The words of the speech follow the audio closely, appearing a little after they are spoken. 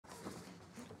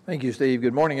Thank you, Steve.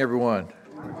 Good morning, everyone.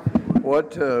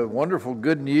 What wonderful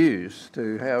good news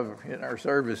to have in our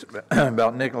service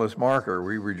about Nicholas Marker.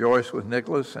 We rejoice with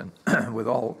Nicholas and with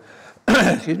all,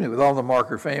 with all the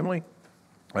Marker family.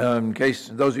 In case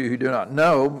those of you who do not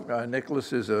know,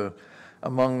 Nicholas is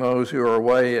among those who are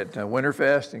away at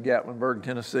Winterfest in Gatlinburg,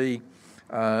 Tennessee.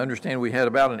 I understand we had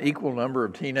about an equal number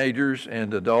of teenagers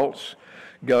and adults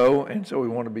go, and so we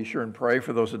want to be sure and pray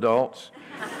for those adults.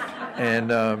 And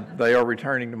they are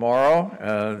returning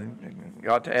tomorrow.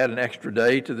 Got to add an extra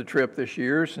day to the trip this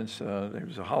year since there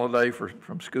was a holiday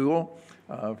from school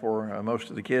for most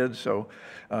of the kids. So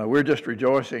we're just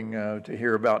rejoicing to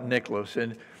hear about Nicholas.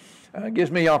 And it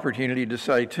gives me opportunity to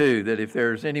say, too, that if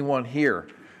there's anyone here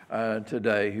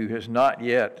today who has not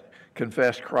yet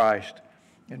confessed Christ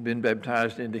and been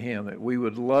baptized into Him, that we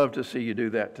would love to see you do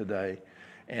that today.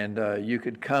 And you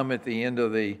could come at the end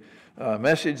of the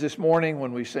message this morning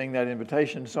when we sing that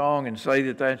invitation song and say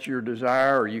that that's your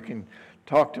desire, or you can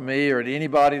talk to me or to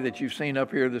anybody that you've seen up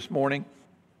here this morning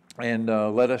and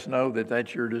let us know that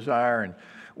that's your desire, and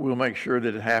we'll make sure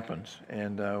that it happens.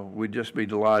 And we'd just be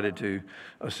delighted to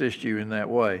assist you in that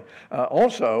way.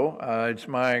 Also, it's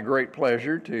my great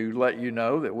pleasure to let you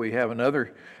know that we have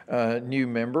another new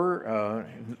member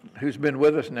who's been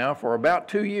with us now for about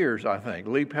 2 years, I think,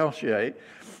 Lee Pelchier.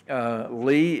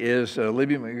 Lee is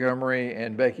Libby Montgomery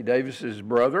and Becky Davis's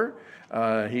brother.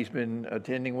 He's been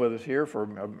attending with us here for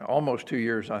almost 2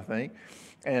 years, I think,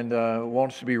 and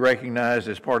wants to be recognized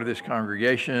as part of this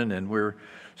congregation, and we're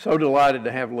so delighted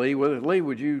to have Lee with us. Lee,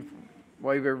 would you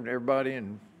wave everybody?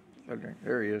 And okay,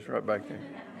 there he is, right back there.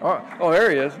 Oh,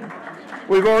 there he is.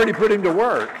 We've already put him to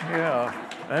work. Yeah,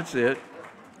 that's it.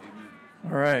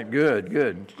 All right, good.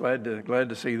 Glad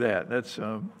to see that. That's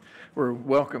we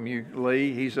welcome you,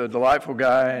 Lee. He's a delightful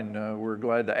guy, and we're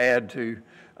glad to add to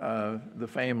the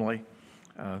family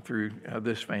through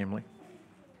this family.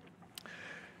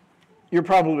 You're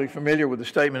probably familiar with the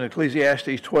statement in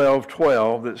Ecclesiastes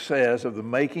 12:12 that says, "Of the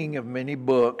making of many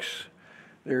books,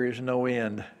 there is no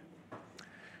end."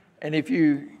 And if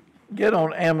you get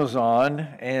on Amazon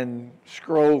and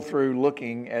scroll through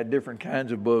looking at different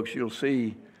kinds of books, you'll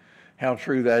see how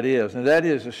true that is. And that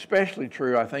is especially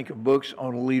true, I think, of books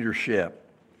on leadership.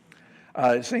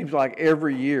 It seems like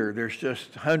every year there's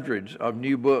just hundreds of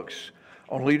new books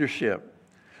on leadership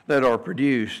that are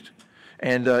produced.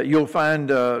 And you'll find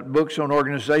books on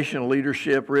organizational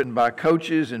leadership written by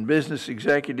coaches and business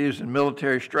executives and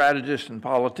military strategists and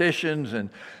politicians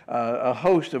and a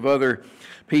host of other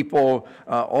people,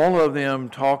 all of them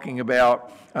talking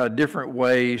about different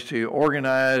ways to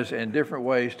organize and different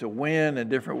ways to win and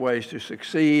different ways to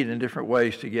succeed and different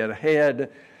ways to get ahead.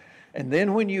 And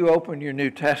then when you open your New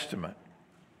Testament,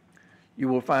 you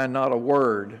will find not a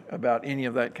word about any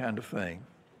of that kind of thing.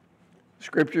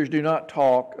 Scriptures do not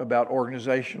talk about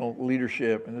organizational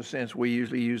leadership in the sense we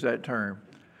usually use that term.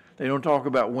 They don't talk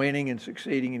about winning and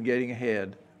succeeding and getting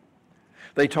ahead.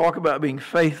 They talk about being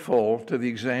faithful to the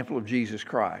example of Jesus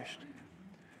Christ.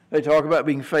 They talk about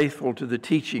being faithful to the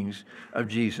teachings of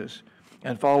Jesus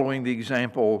and following the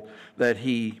example that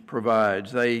He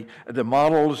provides. The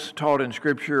models taught in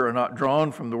Scripture are not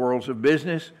drawn from the worlds of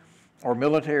business or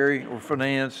military or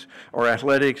finance or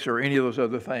athletics or any of those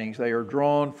other things. They are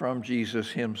drawn from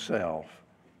Jesus Himself.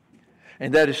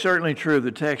 And that is certainly true of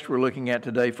the text we're looking at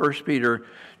today, 1 Peter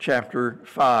chapter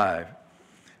 5,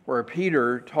 where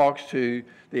Peter talks to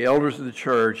the elders of the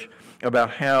church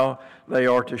about how they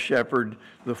are to shepherd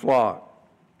the flock.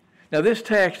 Now, this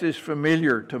text is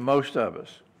familiar to most of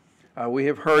us. We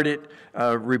have heard it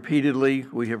repeatedly.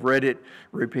 We have read it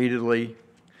repeatedly.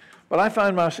 But I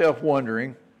find myself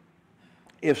wondering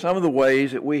if some of the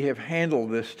ways that we have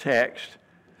handled this text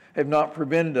have not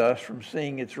prevented us from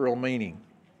seeing its real meaning.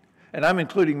 And I'm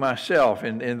including myself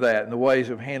in that, in the ways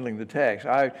of handling the text.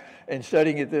 In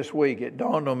studying it this week, it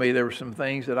dawned on me there were some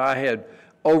things that I had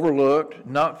overlooked,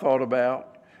 not thought about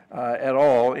at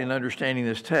all in understanding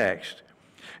this text.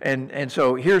 And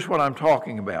so here's what I'm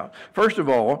talking about. First of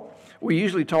all, we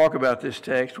usually talk about this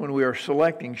text when we are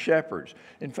selecting shepherds.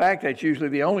 In fact, that's usually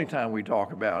the only time we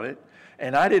talk about it.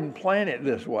 And I didn't plan it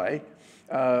this way,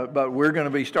 but we're going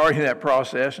to be starting that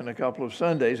process in a couple of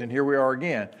Sundays, and here we are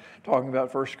again, talking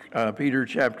about 1 Peter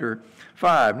chapter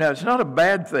 5. Now, it's not a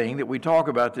bad thing that we talk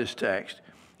about this text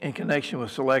in connection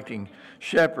with selecting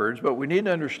shepherds, but we need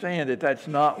to understand that that's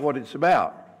not what it's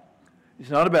about. It's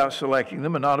not about selecting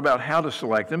them and not about how to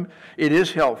select them. It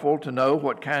is helpful to know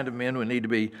what kind of men we need to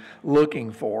be looking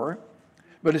for.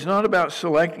 But it's not about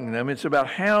selecting them. It's about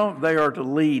how they are to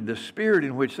lead, the spirit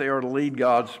in which they are to lead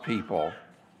God's people.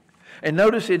 And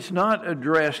notice it's not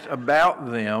addressed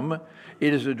about them.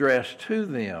 It is addressed to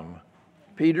them.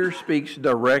 Peter speaks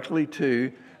directly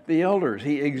to the elders.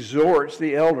 He exhorts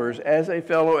the elders as a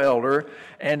fellow elder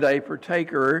and a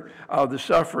partaker of the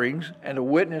sufferings and a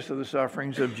witness of the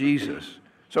sufferings of Jesus.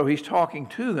 So he's talking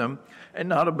to them and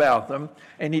not about them,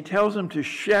 and he tells them to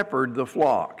shepherd the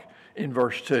flock in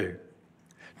verse 2.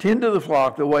 Tend to the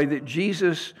flock the way that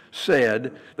Jesus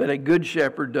said that a good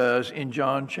shepherd does in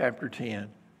John chapter 10.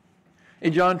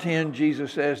 In John 10,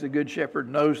 Jesus says the good shepherd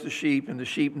knows the sheep, and the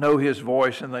sheep know his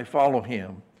voice, and they follow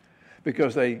him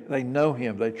because they know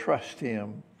him, they trust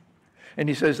him. And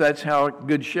he says that's how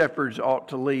good shepherds ought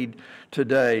to lead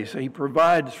today. So he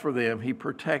provides for them, he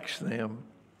protects them.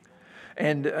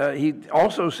 And he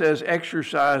also says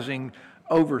exercising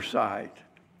oversight,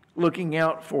 looking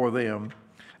out for them.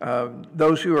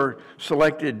 Those who are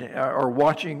selected are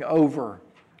watching over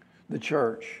the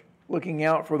church, looking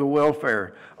out for the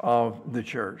welfare of the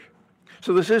church.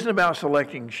 So this isn't about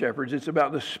selecting shepherds, it's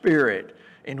about the spirit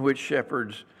in which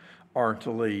shepherds are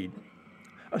to lead.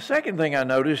 A second thing I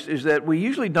noticed is that we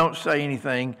usually don't say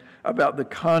anything about the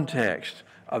context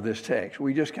of this text.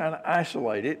 We just kind of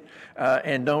isolate it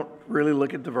and don't really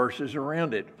look at the verses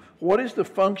around it. What is the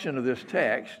function of this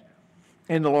text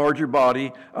in the larger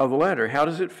body of the letter? How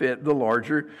does it fit the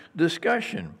larger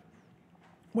discussion?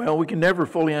 Well, we can never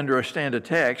fully understand a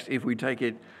text if we take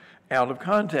it out of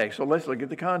context. So let's look at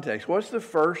the context. What's the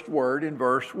first word in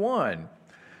verse 1?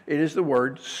 It is the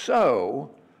word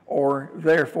so or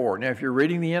therefore. Now, if you're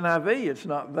reading the NIV, it's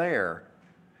not there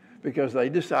because they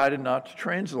decided not to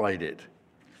translate it.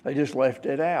 They just left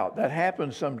it out. That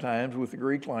happens sometimes with the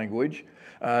Greek language.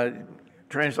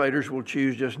 Translators will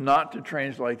choose just not to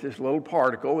translate this little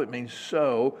particle. It means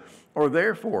so or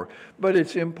therefore. But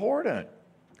it's important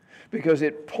because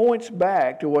it points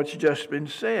back to what's just been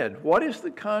said. What is the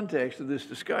context of this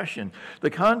discussion? The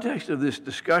context of this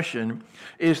discussion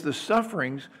is the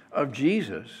sufferings of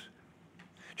Jesus.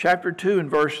 Chapter 2 and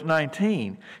verse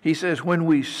 19, he says, when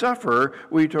we suffer,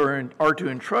 we are to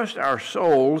entrust our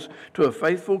souls to a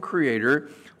faithful Creator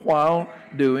while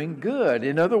doing good.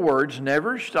 In other words,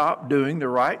 never stop doing the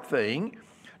right thing,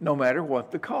 no matter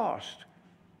what the cost.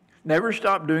 Never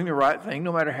stop doing the right thing,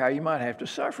 no matter how you might have to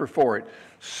suffer for it.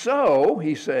 So,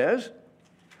 he says,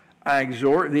 I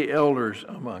exhort the elders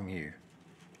among you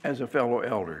as a fellow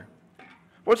elder.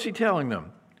 What's he telling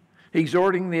them? He's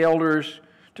exhorting the elders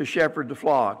to shepherd the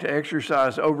flock, to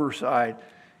exercise oversight,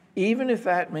 even if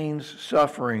that means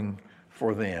suffering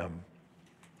for them.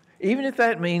 Even if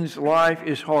that means life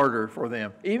is harder for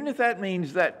them. Even if that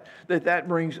means that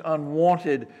brings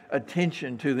unwanted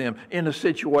attention to them in a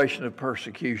situation of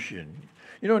persecution.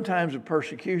 You know, in times of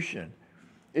persecution,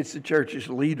 it's the church's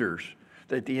leaders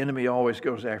that the enemy always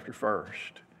goes after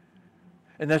first.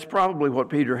 And that's probably what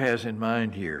Peter has in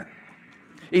mind here.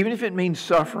 Even if it means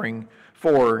suffering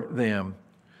for them,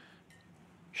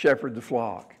 shepherd the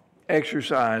flock,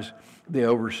 exercise the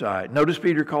oversight. Notice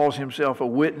Peter calls himself a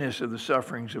witness of the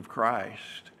sufferings of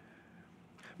Christ,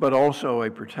 but also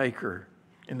a partaker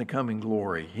in the coming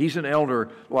glory. He's an elder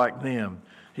like them,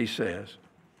 he says.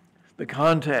 The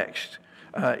context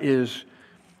is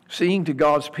seeing to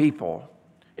God's people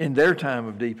in their time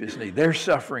of deepest need. They're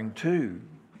suffering too.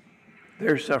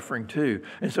 They're suffering too.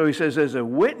 And so he says, as a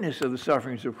witness of the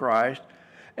sufferings of Christ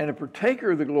and a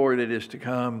partaker of the glory that is to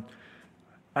come,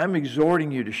 I'm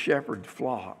exhorting you to shepherd the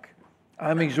flock.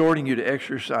 I'm exhorting you to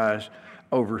exercise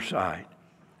oversight.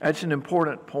 That's an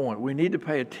important point. We need to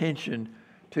pay attention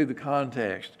to the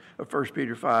context of 1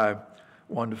 Peter 5,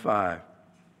 1-5.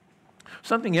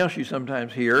 Something else you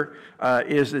sometimes hear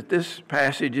is that this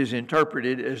passage is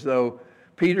interpreted as though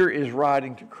Peter is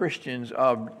writing to Christians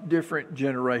of different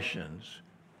generations.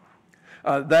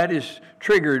 That is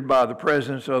triggered by the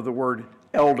presence of the word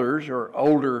elders or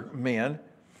older men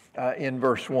in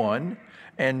verse 1,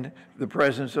 and the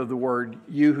presence of the word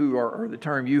you who are, or the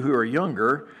term you who are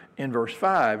younger in verse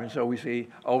 5. And so we see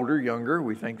older, younger.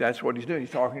 We think that's what he's doing.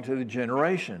 He's talking to the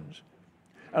generations.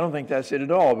 I don't think that's it at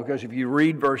all, because if you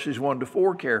read verses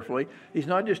 1-4 carefully, he's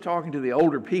not just talking to the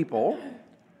older people.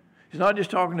 He's not just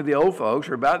talking to the old folks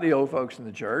or about the old folks in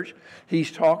the church.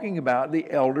 He's talking about the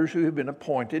elders who have been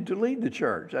appointed to lead the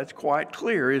church. That's quite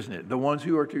clear, isn't it? The ones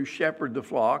who are to shepherd the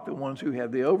flock, the ones who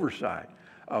have the oversight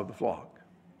of the flock.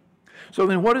 So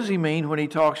then what does he mean when he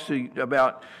talks to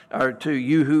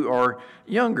you who are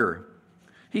younger?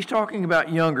 He's talking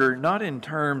about younger not in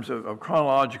terms of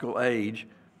chronological age.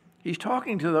 He's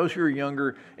talking to those who are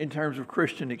younger in terms of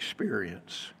Christian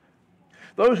experience.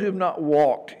 Those who have not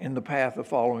walked in the path of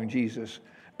following Jesus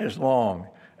as long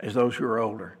as those who are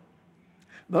older.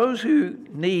 Those who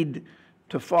need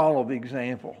to follow the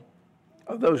example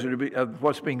of those of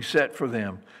what's being set for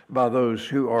them by those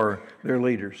who are their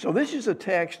leaders. So this is a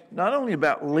text not only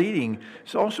about leading,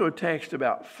 it's also a text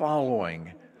about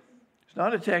following. It's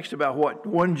not a text about what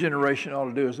one generation ought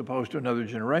to do as opposed to another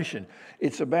generation.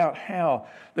 It's about how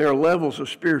there are levels of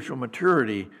spiritual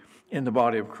maturity in the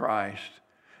body of Christ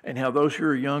and how those who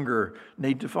are younger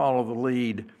need to follow the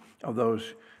lead of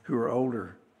those who are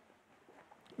older.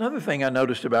 Another thing I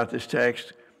noticed about this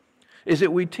text is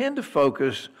that we tend to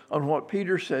focus on what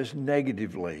Peter says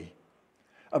negatively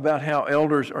about how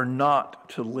elders are not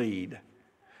to lead,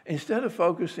 instead of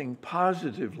focusing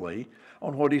positively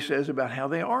on what he says about how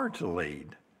they are to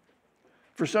lead.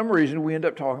 For some reason, we end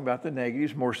up talking about the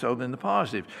negatives more so than the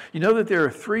positives. You know that there are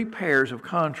three pairs of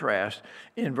contrast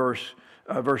in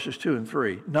verses 2 and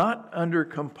 3. Not under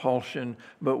compulsion,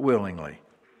 but willingly.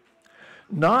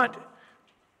 Not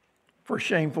for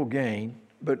shameful gain,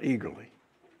 but eagerly.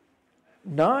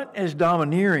 Not as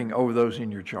domineering over those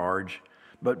in your charge,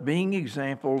 but being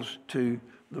examples to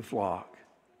the flock.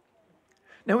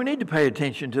 Now, we need to pay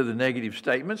attention to the negative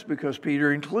statements because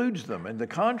Peter includes them, and the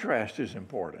contrast is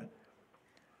important.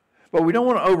 But we don't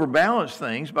want to overbalance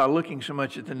things by looking so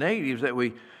much at the negatives that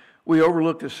we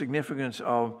overlook the significance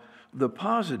of the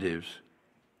positives.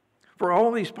 For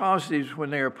all these positives,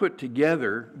 when they are put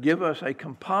together, give us a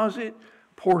composite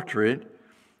portrait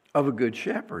of a good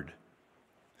shepherd.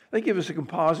 They give us a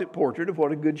composite portrait of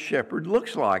what a good shepherd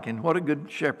looks like and what a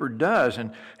good shepherd does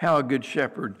and how a good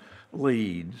shepherd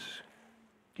leads.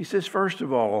 He says, first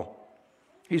of all,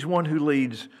 he's one who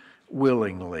leads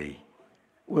willingly.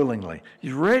 Willingly.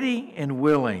 He's ready and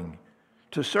willing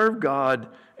to serve God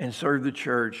and serve the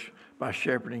church by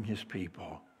shepherding his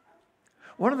people.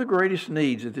 One of the greatest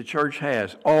needs that the church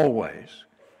has always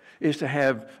is to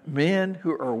have men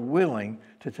who are willing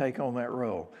to take on that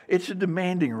role. It's a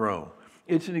demanding role.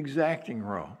 It's an exacting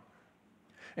role.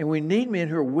 And we need men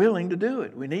who are willing to do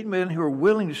it. We need men who are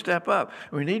willing to step up.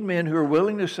 We need men who are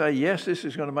willing to say, yes, this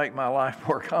is going to make my life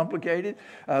more complicated.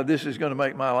 This is going to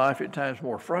make my life at times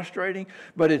more frustrating.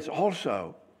 But it's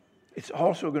also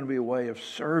going to be a way of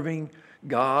serving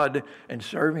God and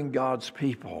serving God's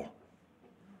people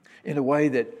in a way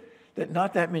that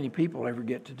not that many people ever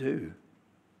get to do.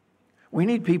 We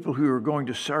need people who are going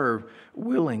to serve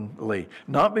willingly,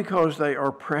 not because they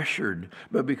are pressured,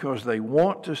 but because they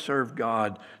want to serve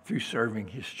God through serving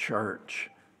his church.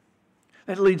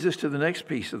 That leads us to the next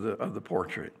piece of the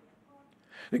portrait.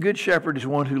 The good shepherd is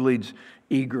one who leads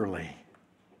eagerly,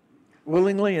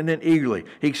 willingly and then eagerly.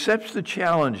 He accepts the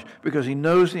challenge because he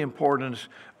knows the importance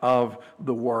of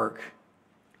the work.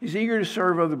 He's eager to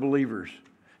serve other believers.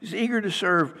 He's eager to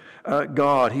serve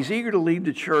God. He's eager to lead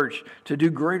the church to do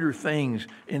greater things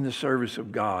in the service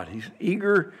of God. He's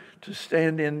eager to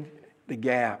stand in the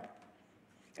gap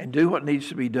and do what needs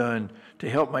to be done to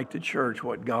help make the church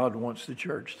what God wants the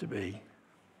church to be.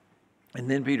 And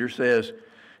then Peter says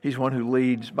he's one who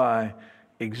leads by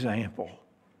example.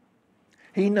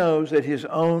 He knows that his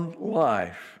own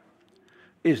life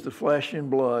is the flesh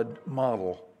and blood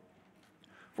model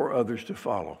for others to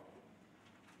follow.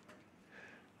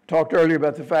 Talked earlier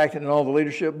about the fact that in all the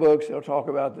leadership books, they'll talk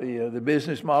about the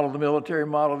business model, the military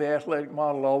model, the athletic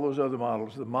model, all those other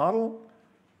models. The model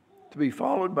to be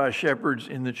followed by shepherds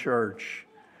in the church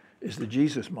is the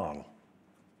Jesus model.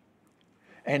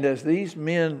 And as these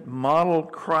men model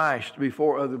Christ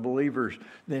before other believers,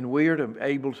 then we are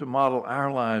able to model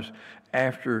our lives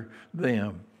after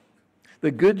them.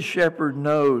 The good shepherd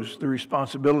knows the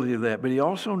responsibility of that, but he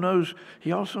also knows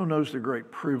the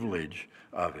great privilege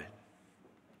of it.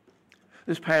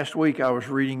 This past week, I was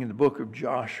reading in the book of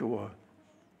Joshua,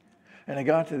 and I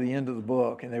got to the end of the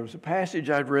book, and there was a passage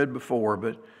I'd read before,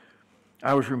 but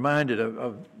I was reminded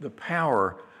of the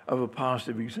power of a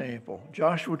positive example.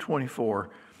 Joshua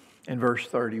 24 and verse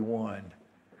 31.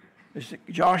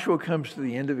 Joshua comes to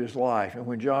the end of his life, and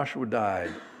when Joshua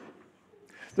died,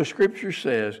 the scripture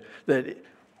says that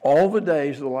all the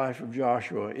days of the life of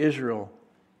Joshua, Israel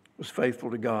was faithful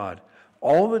to God.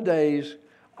 All the days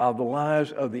of the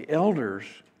lives of the elders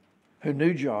who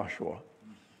knew Joshua,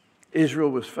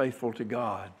 Israel was faithful to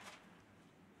God.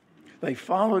 They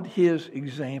followed his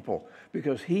example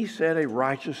because he set a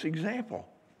righteous example.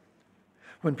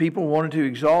 When people wanted to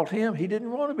exalt him, he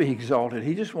didn't want to be exalted.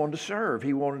 He just wanted to serve.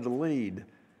 He wanted to lead.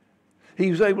 He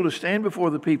was able to stand before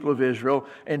the people of Israel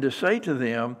and to say to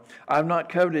them, I've not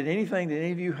coveted anything that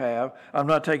any of you have. I've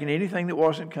not taken anything that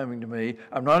wasn't coming to me.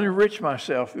 I've not enriched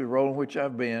myself through the role in which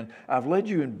I've been. I've led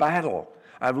you in battle.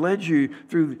 I've led you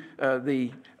through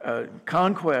the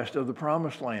conquest of the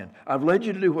promised land. I've led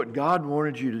you to do what God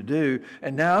wanted you to do.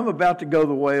 And now I'm about to go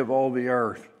the way of all the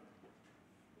earth.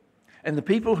 And the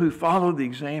people who followed the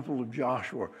example of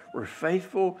Joshua were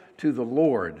faithful to the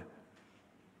Lord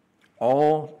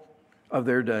all of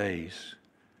their days.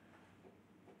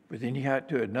 But then you got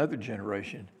to another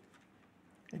generation.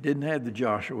 It didn't have the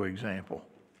Joshua example.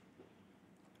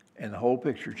 And the whole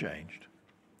picture changed.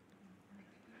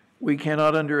 We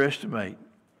cannot underestimate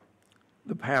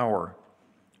the power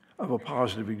of a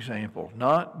positive example,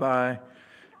 not by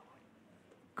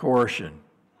coercion,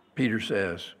 Peter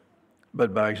says,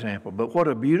 but by example. But what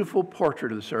a beautiful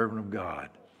portrait of the servant of God.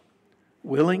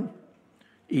 Willing,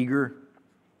 eager,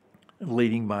 and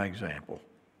leading by example.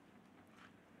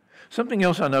 Something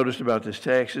else I noticed about this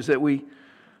text is that we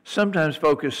sometimes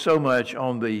focus so much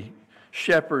on the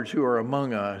shepherds who are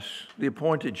among us, the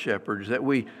appointed shepherds, that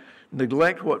we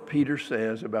neglect what Peter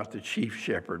says about the chief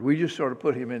shepherd. We just sort of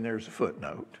put him in there as a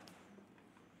footnote.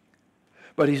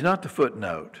 But he's not the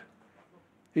footnote.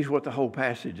 He's what the whole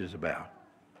passage is about.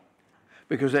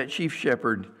 Because that chief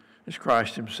shepherd is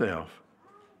Christ himself.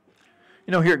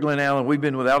 You know, here at Glen Allen, we've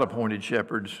been without appointed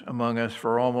shepherds among us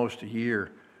for almost a year.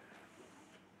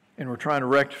 And we're trying to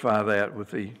rectify that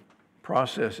with the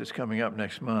process that's coming up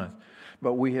next month.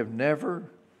 But we have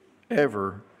never,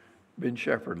 ever been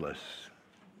shepherdless.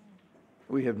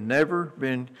 We have never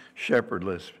been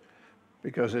shepherdless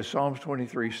because as Psalms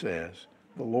 23 says,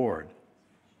 the Lord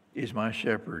is my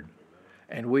shepherd,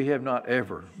 and we have not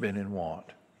ever been in want.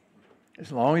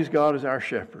 As long as God is our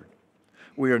shepherd,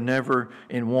 we are never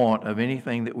in want of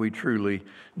anything that we truly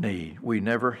need. We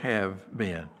never have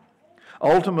been.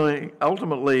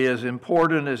 Ultimately, as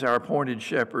important as our appointed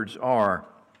shepherds are,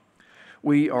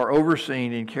 we are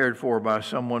overseen and cared for by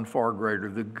someone far greater,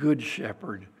 the Good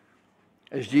Shepherd,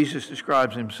 as Jesus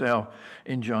describes himself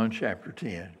in John chapter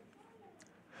 10.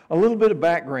 A little bit of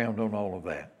background on all of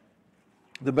that.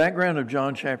 The background of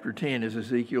John chapter 10 is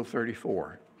Ezekiel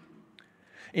 34.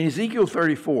 In Ezekiel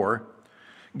 34,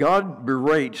 God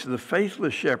berates the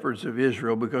faithless shepherds of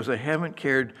Israel because they haven't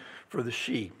cared for the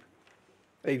sheep.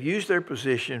 They've used their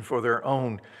position for their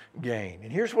own gain.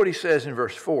 And here's what he says in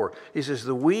verse 4. He says,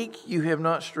 the weak you have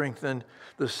not strengthened,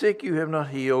 the sick you have not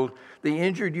healed, the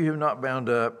injured you have not bound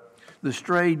up, the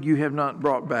strayed you have not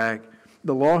brought back,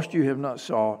 the lost you have not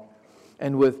sought,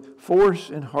 and with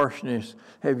force and harshness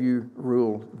have you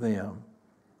ruled them.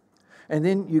 And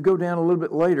then you go down a little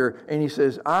bit later, and he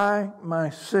says, I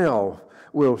myself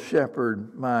will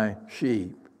shepherd my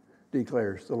sheep,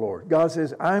 declares the Lord. God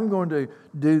says, I'm going to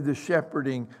do the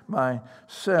shepherding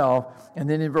myself. And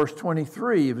then in verse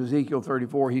 23 of Ezekiel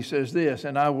 34, he says this,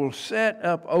 and I will set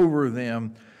up over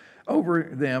them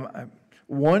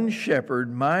one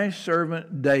shepherd, my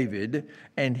servant David,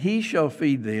 and he shall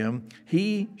feed them.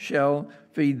 He shall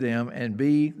feed them and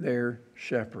be their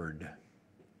shepherd.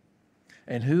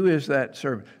 And who is that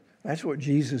servant? That's what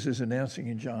Jesus is announcing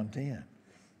in John 10.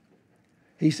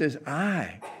 He says,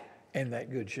 I am that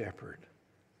good shepherd.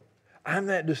 I'm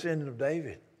that descendant of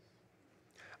David.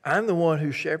 I'm the one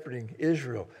who's shepherding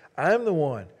Israel. I'm the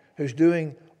one who's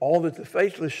doing all that the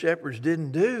faithless shepherds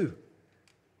didn't do.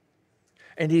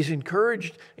 And he's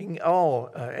encouraging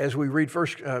all, as we read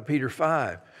 1 Peter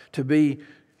 5, to be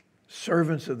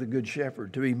servants of the Good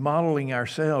Shepherd, to be modeling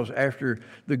ourselves after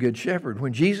the Good Shepherd.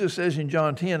 When Jesus says in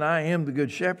John 10, I am the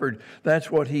Good Shepherd, that's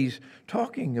what he's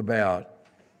talking about.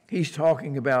 He's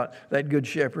talking about that Good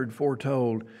Shepherd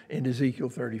foretold in Ezekiel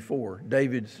 34,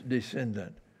 David's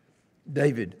descendant,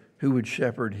 David, who would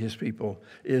shepherd his people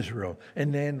Israel.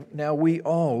 And then now we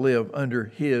all live under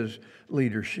his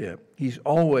leadership. He's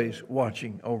always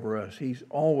watching over us. He's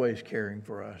always caring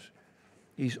for us.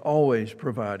 He's always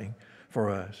providing for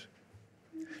us.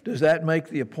 Does that make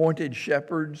the appointed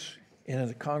shepherds in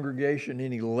a congregation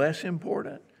any less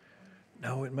important?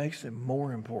 No, it makes them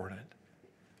more important.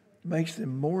 It makes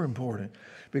them more important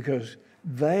because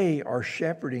they are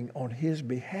shepherding on his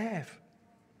behalf.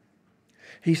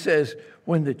 He says,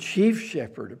 when the chief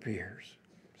shepherd appears,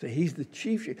 so he's the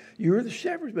chief shepherd. You're the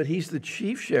shepherds, but he's the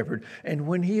chief shepherd. And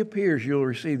when he appears, you'll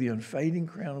receive the unfading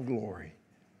crown of glory.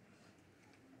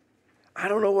 I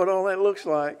don't know what all that looks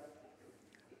like,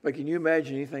 but can you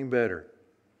imagine anything better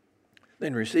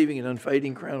than receiving an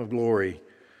unfading crown of glory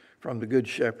from the Good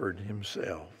Shepherd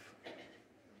himself?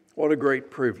 What a great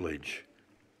privilege.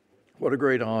 What a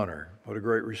great honor. What a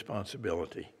great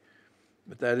responsibility.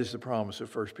 But that is the promise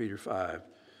of 1 Peter 5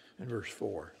 and verse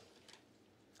 4.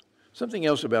 Something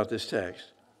else about this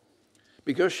text.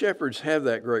 Because shepherds have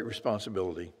that great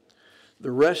responsibility,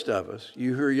 the rest of us,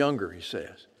 you who are younger, he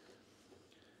says,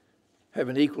 have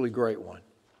an equally great one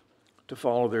to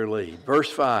follow their lead.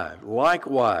 Verse 5,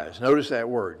 likewise, notice that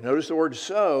word. Notice the word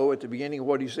so at the beginning of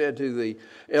what he said to the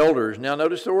elders. Now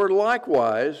notice the word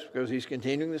likewise, because he's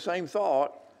continuing the same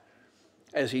thought.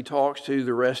 as he talks to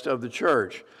the rest of the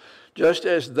church. Just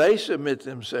as they submit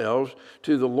themselves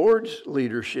to the Lord's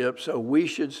leadership, so we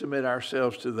should submit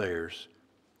ourselves to theirs.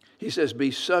 He says, be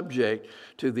subject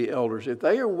to the elders. If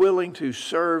they are willing to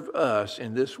serve us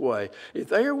in this way, if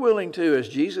they are willing to, as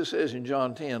Jesus says in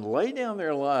John 10, lay down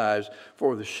their lives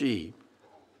for the sheep,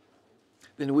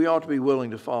 then we ought to be willing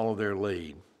to follow their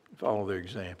lead, follow their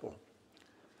example.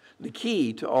 The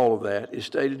key to all of that is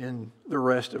stated in the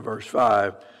rest of verse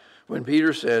 5, when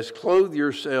Peter says, clothe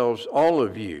yourselves, all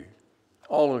of you,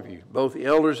 both the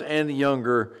elders and the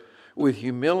younger, with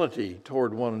humility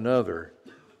toward one another,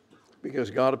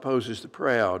 because God opposes the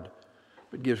proud,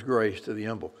 but gives grace to the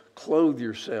humble. Clothe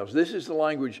yourselves. This is the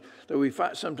language that we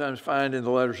sometimes find in the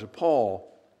letters of Paul,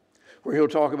 where he'll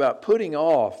talk about putting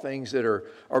off things that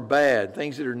are bad,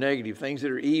 things that are negative, things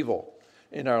that are evil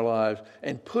in our lives,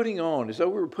 and putting on, as though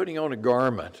we were putting on a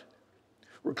garment.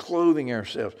 We're clothing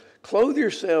ourselves. Clothe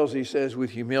yourselves, he says, with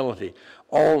humility,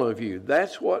 all of you.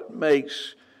 That's what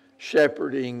makes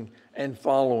shepherding and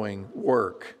following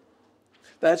work.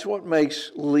 That's what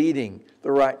makes leading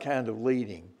the right kind of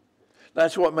leading.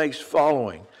 That's what makes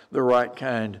following the right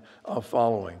kind of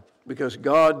following. Because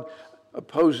God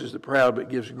opposes the proud but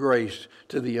gives grace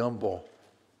to the humble.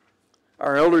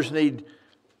 Our elders need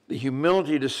the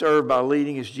humility to serve by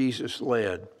leading as Jesus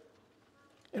led.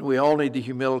 And we all need the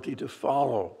humility to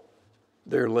follow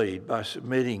their lead by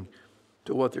submitting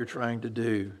to what they're trying to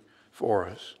do for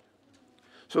us.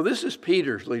 So this is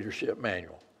Peter's leadership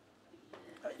manual.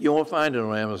 You won't find it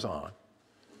on Amazon.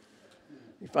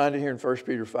 You find it here in 1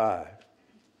 Peter 5.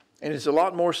 And it's a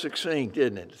lot more succinct,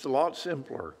 isn't it? It's a lot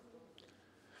simpler.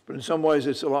 But in some ways,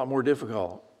 it's a lot more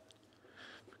difficult.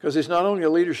 Because it's not only a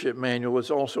leadership manual, it's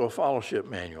also a fellowship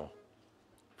manual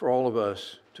for all of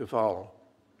us to follow.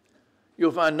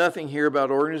 You'll find nothing here about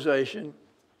organization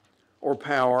or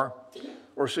power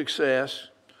or success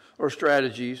or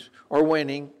strategies or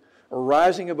winning or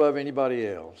rising above anybody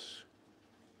else.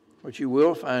 What you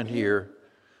will find here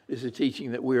is the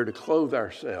teaching that we are to clothe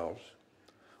ourselves,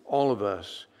 all of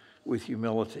us, with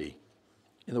humility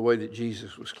in the way that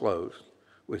Jesus was clothed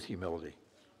with humility.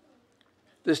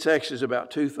 This text is about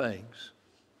two things.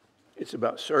 It's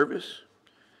about service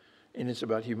and it's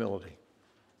about humility.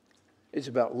 It's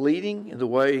about leading in the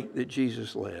way that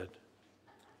Jesus led.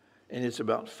 And it's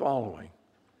about following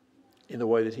in the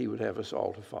way that he would have us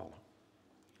all to follow.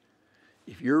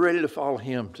 If you're ready to follow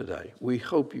him today, we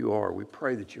hope you are. We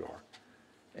pray that you are.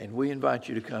 And we invite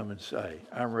you to come and say,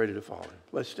 I'm ready to follow him.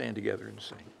 Let's stand together and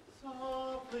sing.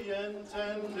 Softly and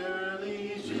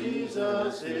tenderly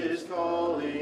Jesus is calling.